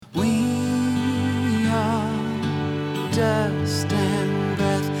dust and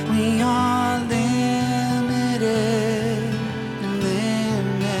breath. We are limited and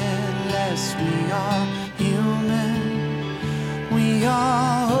limitless. We are human. We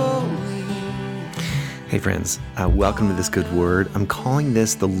are holy. Hey friends, welcome to This Good Word. I'm calling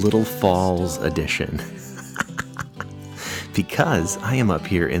this the Little Falls edition because I am up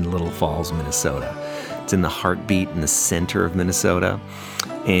here in Little Falls, Minnesota. It's in the heartbeat in the center of Minnesota,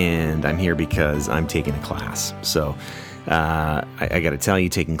 and I'm here because I'm taking a class. So I got to tell you,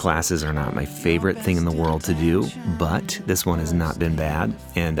 taking classes are not my favorite thing in the world to do, but this one has not been bad,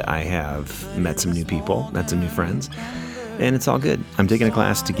 and I have met some new people, met some new friends, and it's all good. I'm taking a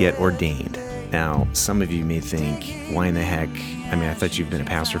class to get ordained. Now, some of you may think, why in the heck? I mean, I thought you've been a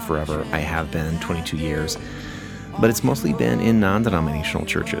pastor forever. I have been 22 years, but it's mostly been in non-denominational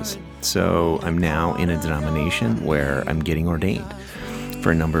churches. So I'm now in a denomination where I'm getting ordained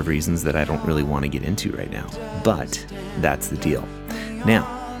for a number of reasons that I don't really want to get into right now. But that's the deal. Now,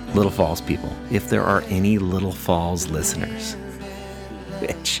 Little Falls people, if there are any Little Falls listeners,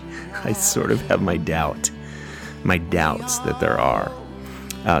 which I sort of have my doubts that there are,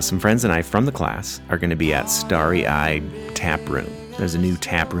 some friends and I from the class are going to be at Starry Eyed Tap Room. There's a new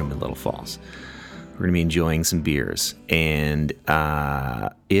tap room in Little Falls. We're going to be enjoying some beers. And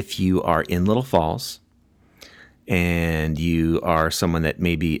if you are in Little Falls and you are someone that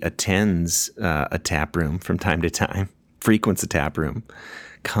maybe attends a tap room from time to time, frequents a tap room,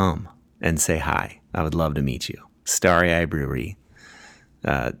 come and say hi. I would love to meet you. Starry Eye Brewery.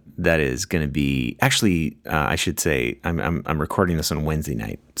 That is going to be, actually, I should say, I'm recording this on Wednesday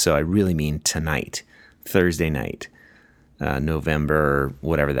night, so I really mean tonight, Thursday night, November,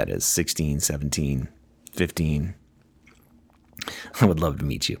 whatever that is, 16, 17, 15. I would love to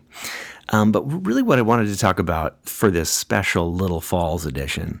meet you. But really what I wanted to talk about for this special Little Falls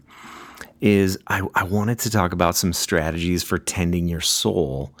edition is I wanted to talk about some strategies for tending your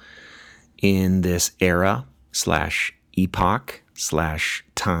soul in this era / epoch /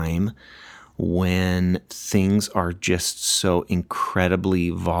 time when things are just so incredibly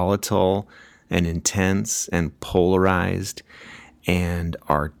volatile and intense and polarized, and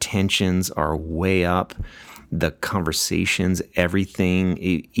our tensions are way up. The conversations, everything,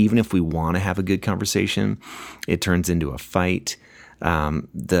 even if we want to have a good conversation, it turns into a fight.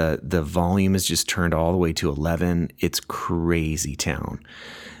 The volume is just turned all the way to 11. It's crazy town.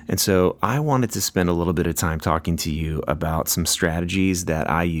 And so I wanted to spend a little bit of time talking to you about some strategies that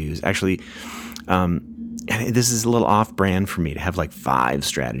I use. Actually, this is a little off-brand for me to have like 5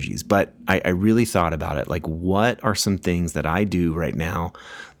 strategies, but I really thought about it. Like, what are some things that I do right now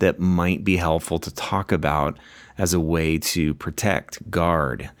that might be helpful to talk about as a way to protect,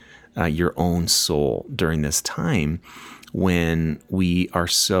 guard your own soul during this time when we are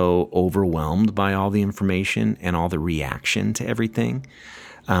so overwhelmed by all the information and all the reaction to everything?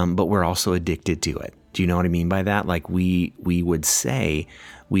 But we're also addicted to it. Do you know what I mean by that? Like we would say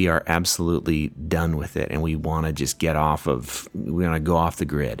we are absolutely done with it and we want to just we want to go off the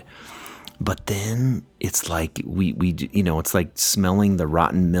grid. But then it's like it's like smelling the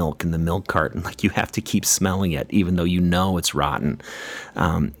rotten milk in the milk carton. Like you have to keep smelling it, even though you know it's rotten. I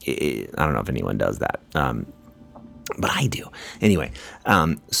don't know if anyone does that. But I do. Anyway,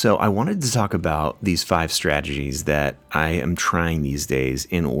 so I wanted to talk about these 5 strategies that I am trying these days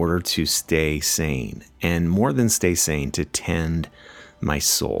in order to stay sane, and more than stay sane, to tend my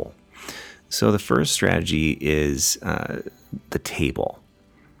soul. So the first strategy is the table.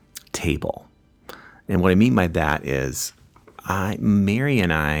 And what I mean by that is Mary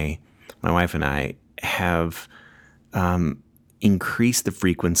and I, my wife and I, have increased the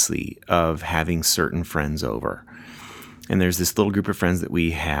frequency of having certain friends over. And there's this little group of friends that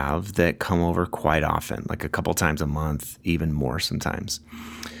we have that come over quite often, like a couple times a month, even more sometimes.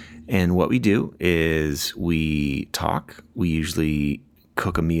 And what we do is we talk. We usually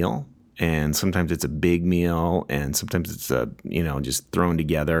cook a meal, and sometimes it's a big meal, and sometimes it's just thrown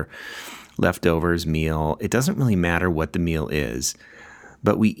together leftovers meal. It doesn't really matter what the meal is,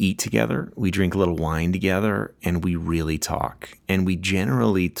 but we eat together, we drink a little wine together, and we really talk. And we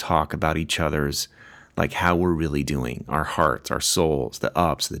generally talk about each other's, like how we're really doing, our hearts, our souls, the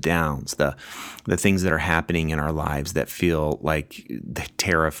ups, the downs, the things that are happening in our lives that feel like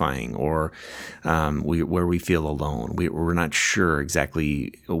terrifying, or where we feel alone. We're not sure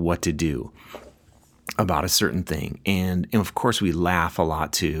exactly what to do about a certain thing. And of course we laugh a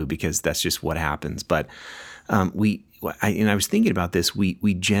lot too, because that's just what happens. But I was thinking about this,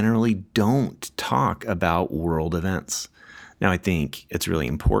 we generally don't talk about world events. Now, I think it's really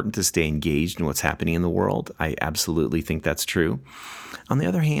important to stay engaged in what's happening in the world. I absolutely think that's true. On the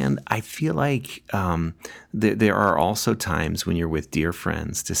other hand, I feel like there are also times when you're with dear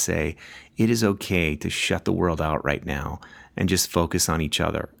friends to say, it is okay to shut the world out right now and just focus on each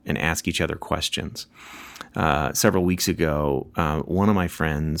other and ask each other questions. Several weeks ago, one of my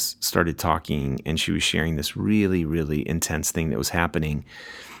friends started talking, and she was sharing this really, really intense thing that was happening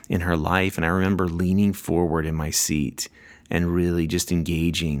in her life. And I remember leaning forward in my seat and really just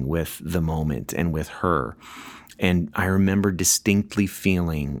engaging with the moment and with her. And I remember distinctly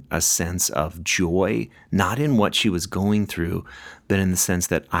feeling a sense of joy, not in what she was going through, but in the sense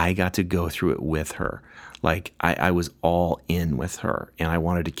that I got to go through it with her. Like I was all in with her, and I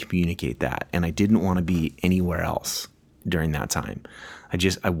wanted to communicate that. And I didn't want to be anywhere else during that time.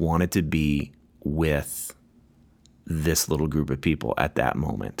 I wanted to be with this little group of people at that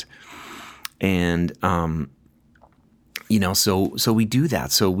moment. And, so we do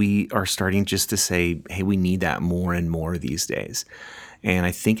that. So we are starting just to say, hey, we need that more and more these days. And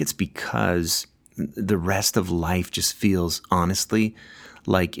I think it's because the rest of life just feels, honestly,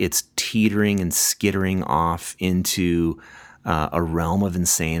 like it's teetering and skittering off into a realm of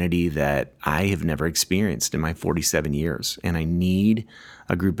insanity that I have never experienced in my 47 years. And I need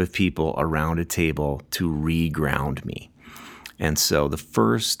a group of people around a table to reground me. And so the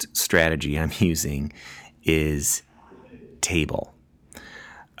first strategy I'm using is table.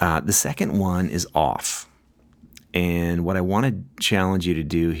 The second one is off. And what I want to challenge you to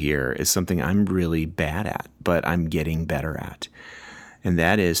do here is something I'm really bad at, but I'm getting better at. And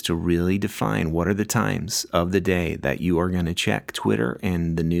that is to really define what are the times of the day that you are going to check Twitter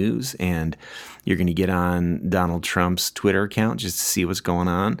and the news, and you're going to get on Donald Trump's Twitter account just to see what's going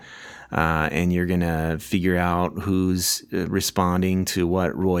on. And you're going to figure out who's responding to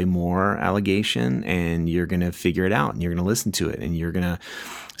what Roy Moore allegation, and you're going to figure it out, and you're going to listen to it, and you're going to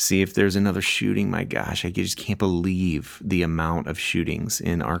see if there's another shooting. My gosh, I just can't believe the amount of shootings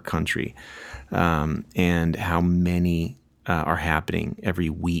in our country, and how many are happening every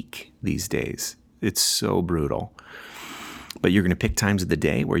week these days. It's so brutal. But you're going to pick times of the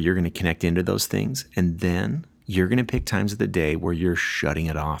day where you're going to connect into those things, and then you're going to pick times of the day where you're shutting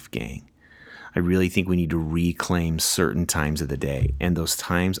it off, gang. I really think we need to reclaim certain times of the day, and those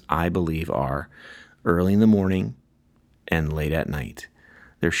times, I believe, are early in the morning and late at night.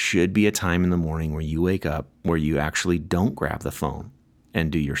 There should be a time in the morning where you wake up where you actually don't grab the phone and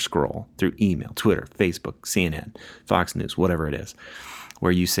do your scroll through email, Twitter, Facebook, CNN, Fox News, whatever it is,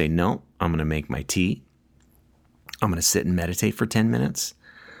 where you say, no, I'm going to make my tea. I'm going to sit and meditate for 10 minutes.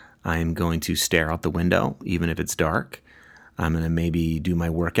 I'm going to stare out the window, even if it's dark. I'm going to maybe do my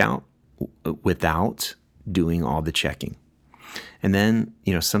workout without doing all the checking. And then,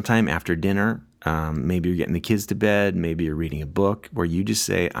 sometime after dinner, maybe you're getting the kids to bed, maybe you're reading a book where you just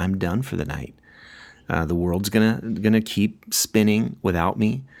say, I'm done for the night. The world's gonna keep spinning without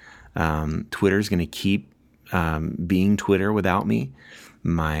me. Twitter's gonna keep being Twitter without me.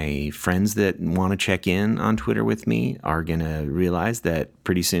 My friends that want to check in on Twitter with me are gonna realize that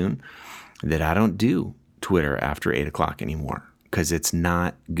pretty soon that I don't do Twitter after 8 o'clock anymore because it's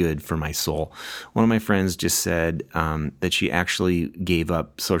not good for my soul. One of my friends just said that she actually gave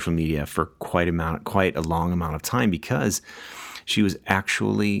up social media for quite a long amount of time because she was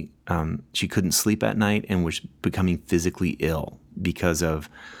actually, she couldn't sleep at night and was becoming physically ill because of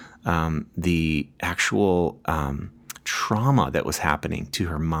the actual trauma that was happening to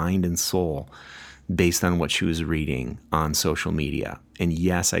her mind and soul based on what she was reading on social media. And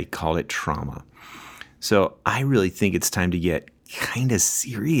yes, I call it trauma. So I really think it's time to get kind of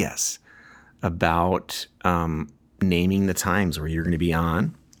serious about naming the times where you're going to be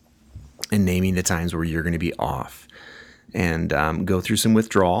on and naming the times where you're going to be off. And go through some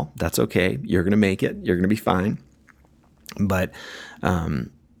withdrawal. That's okay. You're going to make it. You're going to be fine. But,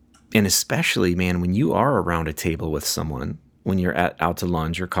 and especially, man, when you are around a table with someone, when you're out to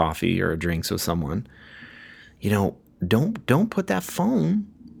lunch or coffee or drinks with someone, don't put that phone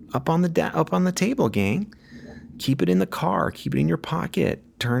up on the table, gang. Keep it in the car. Keep it in your pocket.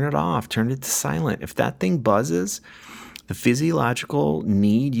 Turn it off. Turn it to silent. If that thing buzzes, the physiological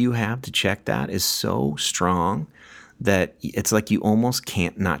need you have to check that is so strong that it's like you almost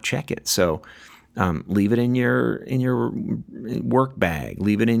can't not check it. So leave it in your work bag.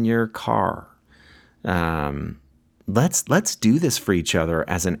 Leave it in your car. Let's do this for each other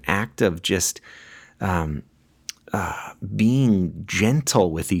as an act of just being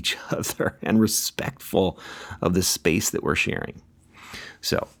gentle with each other and respectful of the space that we're sharing.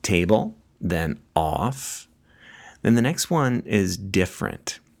 So table, then off. Then the next one is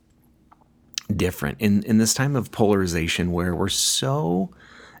different. different. In this time of polarization where we're so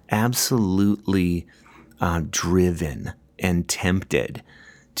absolutely driven and tempted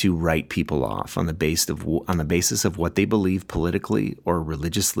to write people off on the basis of what they believe politically or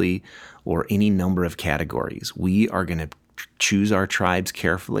religiously or any number of categories. We are going to choose our tribes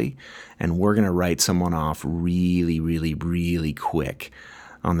carefully, and we're going to write someone off really, really, really quick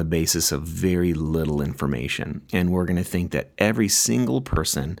on the basis of very little information. And we're going to think that every single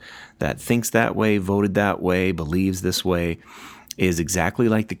person that thinks that way, voted that way, believes this way is exactly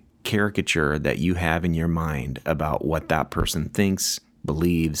like the caricature that you have in your mind about what that person thinks,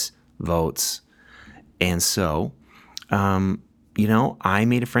 believes, votes. And so, I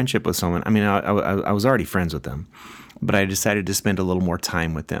made a friendship with someone. I mean, I was already friends with them, but I decided to spend a little more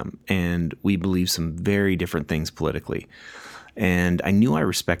time with them. And we believe some very different things politically. And I knew I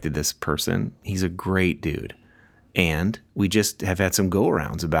respected this person. He's a great dude. And we just have had some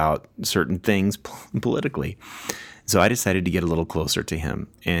go-arounds about certain things politically. So I decided to get a little closer to him,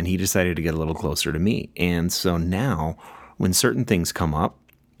 and he decided to get a little closer to me. And so now, when certain things come up,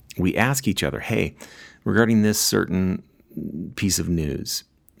 we ask each other, hey, regarding this certain piece of news,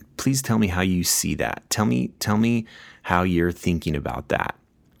 please tell me how you see that. Tell me how you're thinking about that.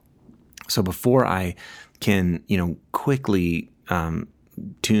 So before I can, quickly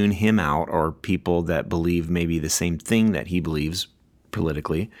tune him out, or people that believe maybe the same thing that he believes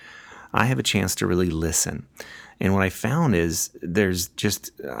politically, I have a chance to really listen. And what I found is there's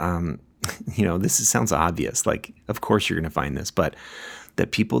just, this sounds obvious. Like, of course you're going to find this, but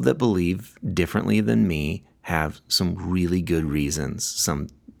that people that believe differently than me have some really good reasons, some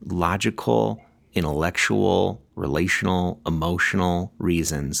logical, intellectual, relational, emotional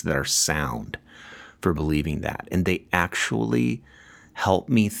reasons that are sound for believing that. And they actually help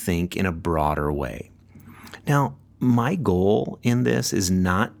me think in a broader way. Now, my goal in this is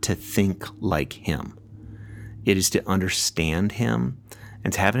not to think like him. It is to understand him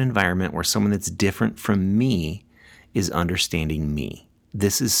and to have an environment where someone that's different from me is understanding me.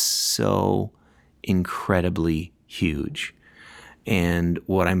 This is so incredibly huge. And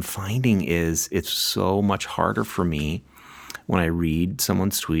what I'm finding is it's so much harder for me when I read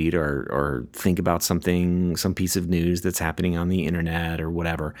someone's tweet or think about something, some piece of news that's happening on the internet or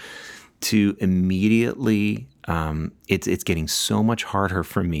whatever, to immediately, it's getting so much harder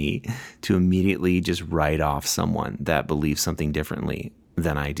for me to immediately just write off someone that believes something differently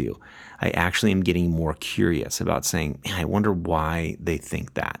than I do. I actually am getting more curious about saying, man, I wonder why they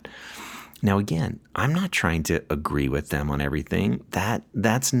think that. Now, again, I'm not trying to agree with them on everything.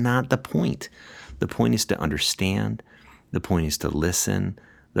 That's not the point. The point is to understand. The point is to listen.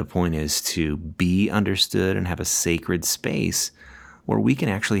 The point is to be understood and have a sacred space where we can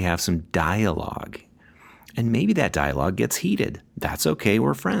actually have some dialogue. And maybe that dialogue gets heated. That's okay.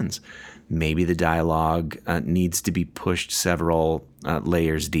 We're friends. Maybe the dialogue needs to be pushed several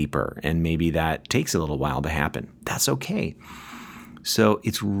layers deeper, and maybe that takes a little while to happen. That's okay. So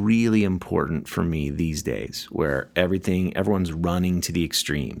it's really important for me these days where everyone's running to the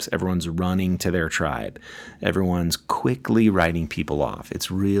extremes. Everyone's running to their tribe. Everyone's quickly writing people off. It's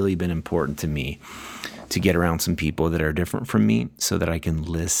really been important to me to get around some people that are different from me so that I can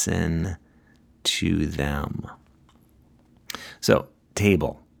listen to them. So,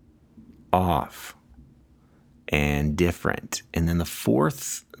 table, off, and different. And then the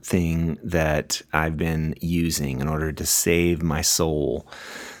fourth thing that I've been using in order to save my soul,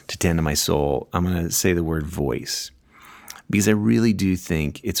 to tend to my soul, I'm going to say the word voice. Because I really do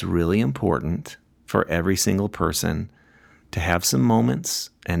think it's really important for every single person to have some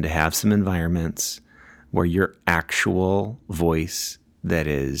moments and to have some environments where your actual voice that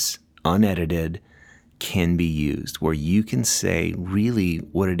is unedited can be used, where you can say really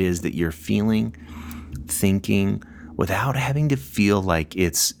what it is that you're feeling, thinking, without having to feel like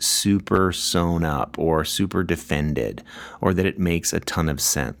it's super sewn up or super defended or that it makes a ton of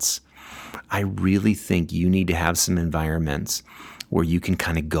sense. I really think you need to have some environments where you can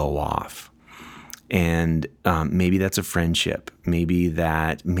kind of go off. And maybe that's a friendship. Maybe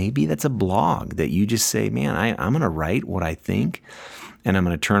that's a blog that you just say, man, I'm going to write what I think, and I'm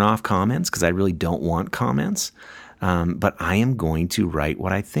going to turn off comments because I really don't want comments. But I am going to write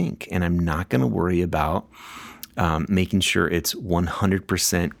what I think, and I'm not going to worry about making sure it's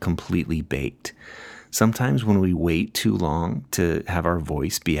 100% completely baked. Sometimes when we wait too long to have our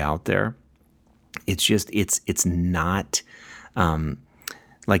voice be out there, it's not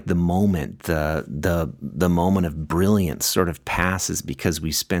like the moment, the moment of brilliance sort of passes because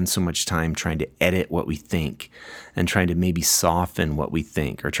we spend so much time trying to edit what we think and trying to maybe soften what we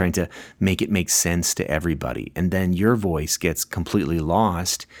think or trying to make it make sense to everybody. And then your voice gets completely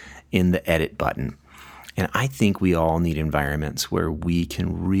lost in the edit button. And I think we all need environments where we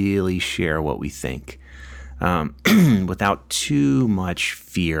can really share what we think without too much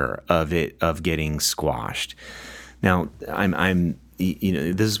fear of getting squashed. Now,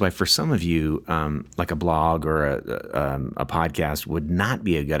 this is why for some of you, like a blog or a podcast would not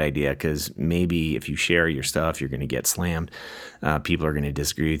be a good idea, because maybe if you share your stuff, you're going to get slammed. People are going to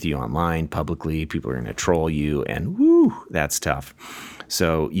disagree with you online, publicly. People are going to troll you, and whoo, that's tough.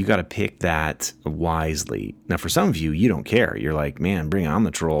 So you got to pick that wisely. Now, for some of you, you don't care. You're like, man, bring on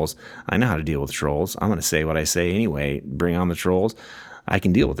the trolls. I know how to deal with trolls. I'm going to say what I say anyway. Bring on the trolls. I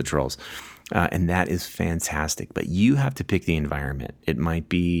can deal with the trolls. And that is fantastic. But you have to pick the environment. It might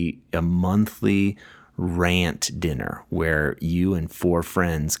be a monthly rant dinner where you and 4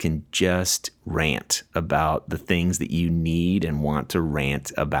 friends can just rant about the things that you need and want to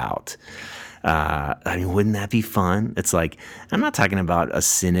rant about. Wouldn't that be fun? It's like, I'm not talking about a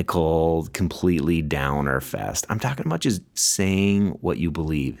cynical, completely downer fest. I'm talking about just saying what you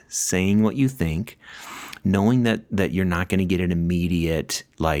believe, saying what you think, knowing that you're not going to get an immediate,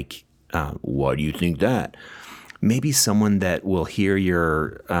 like, why do you think that? Maybe someone that will hear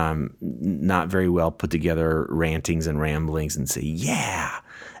your not very well put together rantings and ramblings and say, yeah,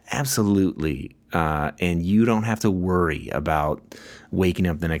 absolutely. And you don't have to worry about waking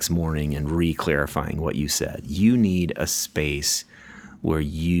up the next morning and re-clarifying what you said. You need a space where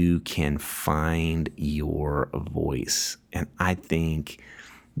you can find your voice. And I think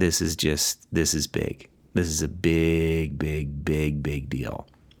this is big. This is a big, big, big, big deal.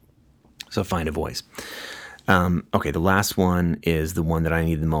 So find a voice. Okay, the last one is the one that I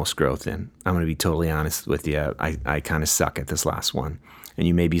need the most growth in. I'm going to be totally honest with you. I kind of suck at this last one. And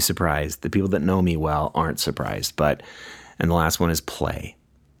you may be surprised. The people that know me well aren't surprised. And the last one is play.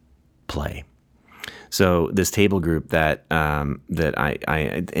 Play. So this table group that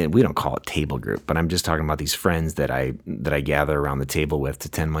we don't call it table group, but I'm just talking about these friends that I gather around the table with to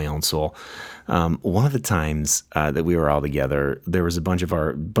tend my own soul. One of the times that we were all together, there was a bunch of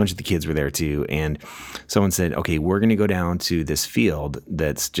the kids were there too, and someone said, "Okay, we're going to go down to this field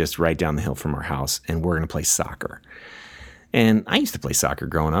that's just right down the hill from our house, and we're going to play soccer." And I used to play soccer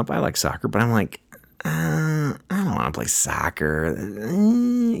growing up. I like soccer, but I'm like, I don't want to play soccer.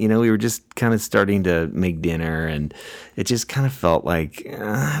 We were just kind of starting to make dinner, and it just kind of felt like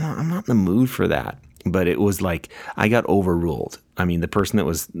I'm not in the mood for that. But it was like I got overruled. I mean, the person it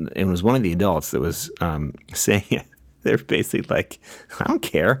was one of the adults that was saying it. They're basically like, I don't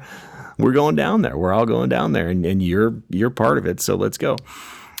care. We're going down there. We're all going down there, and you're part of it. So let's go.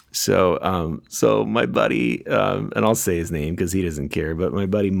 So my buddy, and I'll say his name because he doesn't care, but my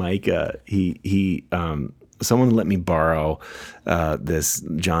buddy Micah, someone let me borrow this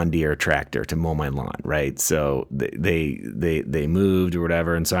John Deere tractor to mow my lawn, right? So they moved or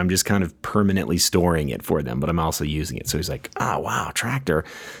whatever, and so I'm just kind of permanently storing it for them, but I'm also using it. So he's like, "Oh wow, tractor!"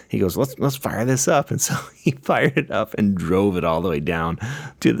 He goes, "Let's fire this up," and so he fired it up and drove it all the way down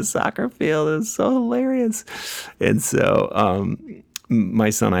to the soccer field. It was so hilarious, and so my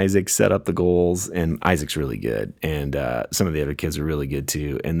son Isaac set up the goals, and Isaac's really good, and some of the other kids are really good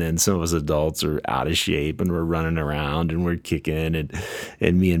too. And then some of us adults are out of shape, and we're running around and we're kicking,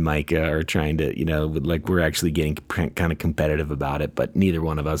 and me and Micah are trying to, like we're actually getting kind of competitive about it, but neither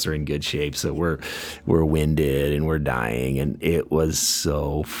one of us are in good shape, so we're winded and we're dying. And it was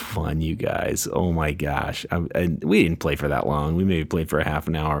so fun, you guys. Oh my gosh, we didn't play for that long. We maybe played for a half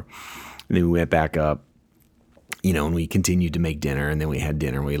an hour, and then we went back up. And we continued to make dinner, and then we had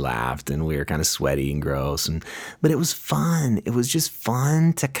dinner and we laughed, and we were kind of sweaty and gross. But it was fun. It was just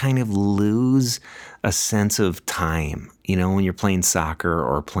fun to kind of lose a sense of time. When you're playing soccer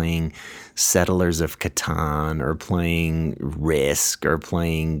or playing Settlers of Catan or playing Risk or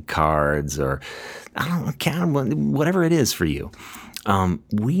playing cards or whatever it is for you.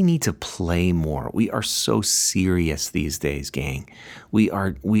 We need to play more. We are so serious these days, gang. We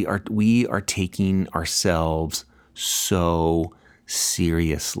are taking ourselves so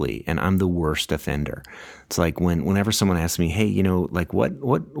seriously, and I'm the worst offender. It's like whenever someone asks me, "Hey, like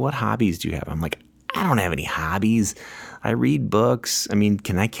what hobbies do you have?" I'm like, "I don't have any hobbies. I read books. I mean,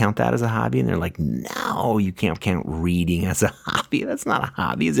 can I count that as a hobby?" And they're like, "No, you can't count reading as a hobby. That's not a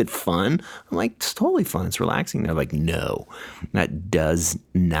hobby. Is it fun?" I'm like, "It's totally fun. It's relaxing." They're like, "No, that does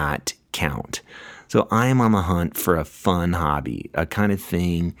not count." So I am on the hunt for a fun hobby, a kind of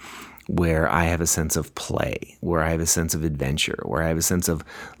thing where I have a sense of play, where I have a sense of adventure, where I have a sense of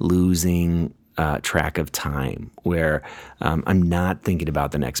losing track of time, where I'm not thinking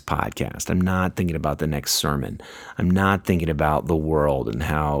about the next podcast. I'm not thinking about the next sermon. I'm not thinking about the world and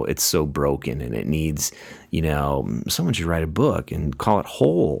how it's so broken and it needs, someone should write a book and call it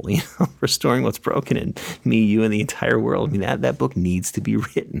Whole, restoring what's broken in me, you, and the entire world. I mean, that book needs to be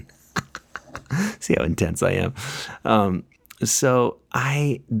written. See how intense I am. So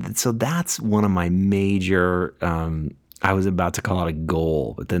that's one of my major, I was about to call it a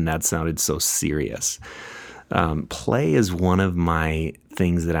goal, but then that sounded so serious. Play is one of my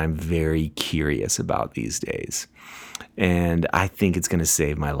things that I'm very curious about these days. And I think it's going to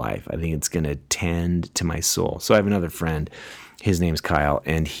save my life. I think it's going to tend to my soul. So I have another friend, his name's Kyle,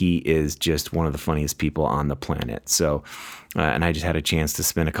 and he is just one of the funniest people on the planet. So, and I just had a chance to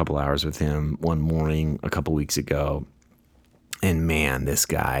spend a couple hours with him one morning a couple weeks ago. And man, this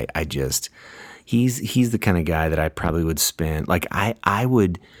guy, he's the kind of guy that I probably would spend, like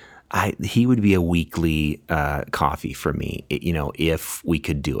he would be a weekly coffee for me, if we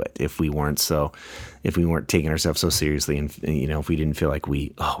could do it, if we weren't taking ourselves so seriously, and if we didn't feel like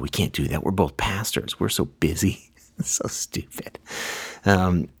we can't do that. We're both pastors. We're so busy. It's so stupid.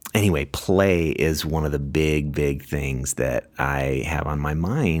 Anyway, play is one of the big things that I have on my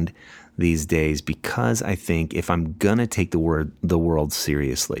mind these days, because I think if I'm gonna take the world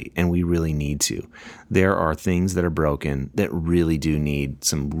seriously, and we really need to, there are things that are broken that really do need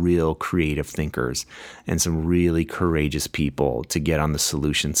some real creative thinkers and some really courageous people to get on the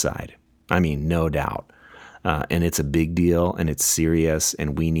solution side. I mean, no doubt. And it's a big deal, and it's serious,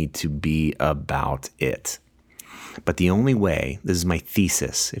 and we need to be about it. But the only way, this is my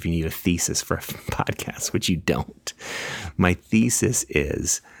thesis, if you need a thesis for a podcast, which you don't, my thesis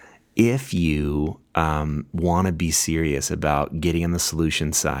is, if you want to be serious about getting on the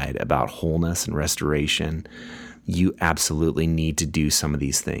solution side, about wholeness and restoration, you absolutely need to do some of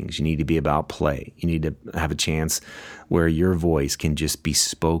these things. You need to be about play. You need to have a chance where your voice can just be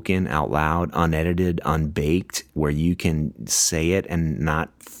spoken out loud, unedited, unbaked, where you can say it and not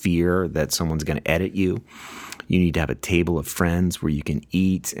fear that someone's going to edit you. You need to have a table of friends where you can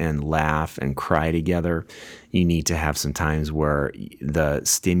eat and laugh and cry together. You need to have some times where the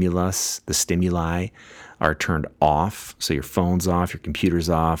stimuli are turned off. So your phone's off, your computer's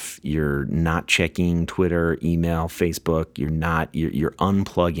off, you're not checking Twitter, email, Facebook. You're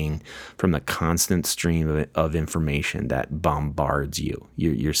unplugging from the constant stream of information that bombards you.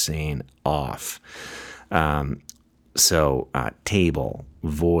 You're saying off. So table,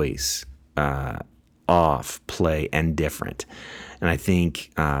 voice, off, play, and different. And I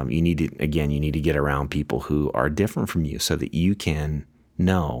think you need to get around people who are different from you, so that you can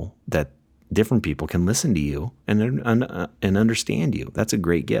know that different people can listen to you and understand you. That's a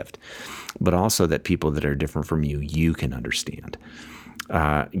great gift. But also that people that are different from you can understand.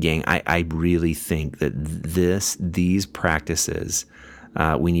 Gang, I really think that these practices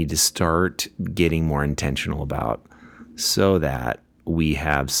we need to start getting more intentional about, so that we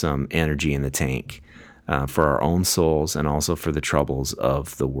have some energy in the tank for our own souls and also for the troubles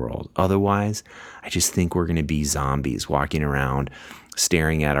of the world. Otherwise, I just think we're going to be zombies walking around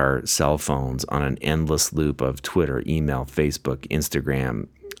staring at our cell phones on an endless loop of Twitter, email, Facebook, Instagram,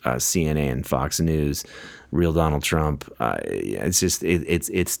 CNN, Fox News, real Donald Trump.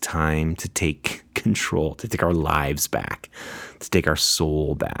 It's time to take control, to take our lives back, to take our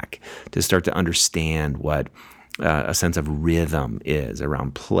soul back, to start to understand what a sense of rhythm is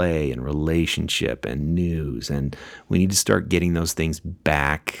around play and relationship and news. And we need to start getting those things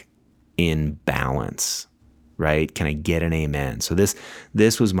back in balance, right? Can I get an amen? So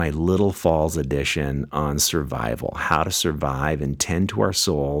this was my Little Falls edition on survival, how to survive and tend to our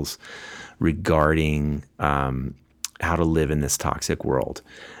souls regarding how to live in this toxic world.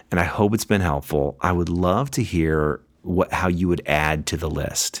 And I hope it's been helpful. I would love to hear how you would add to the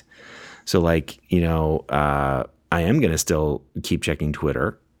list. So I am going to still keep checking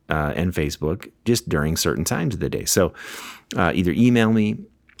Twitter and Facebook just during certain times of the day. So either email me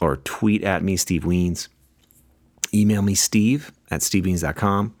or tweet at me, Steve Wiens. Email me,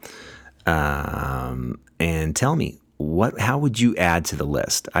 steve@stevewiens.com, and tell me, how would you add to the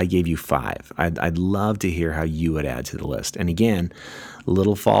list? I gave you 5. I'd love to hear how you would add to the list. And again,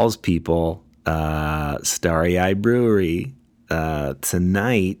 Little Falls people, Starry Eye Brewery,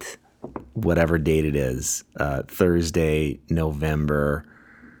 tonight, whatever date it is, Thursday, November,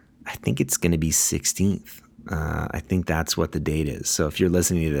 I think it's going to be 16th. I think that's what the date is. So if you're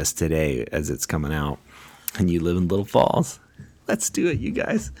listening to this today as it's coming out and you live in Little Falls, let's do it, you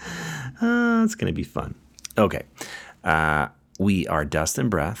guys. It's going to be fun. Okay. We are dust and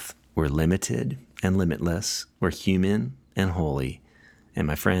breath. We're limited and limitless. We're human and holy. And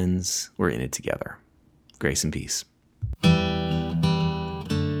my friends, we're in it together. Grace and peace.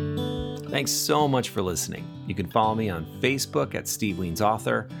 Thanks so much for listening. You can follow me on Facebook at Steve Wiens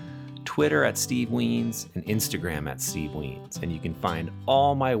Author, Twitter at Steve Wiens, and Instagram at Steve Wiens. And you can find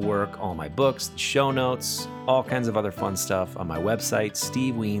all my work, all my books, the show notes, all kinds of other fun stuff on my website,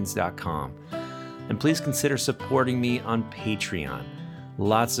 stevewiens.com. And please consider supporting me on Patreon.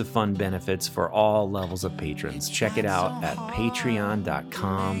 Lots of fun benefits for all levels of patrons. Check it out at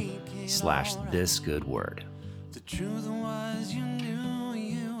patreon.com/thisgoodword. The truth was you knew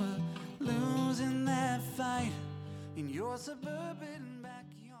you were losing that fight in your suburban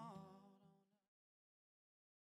backyard.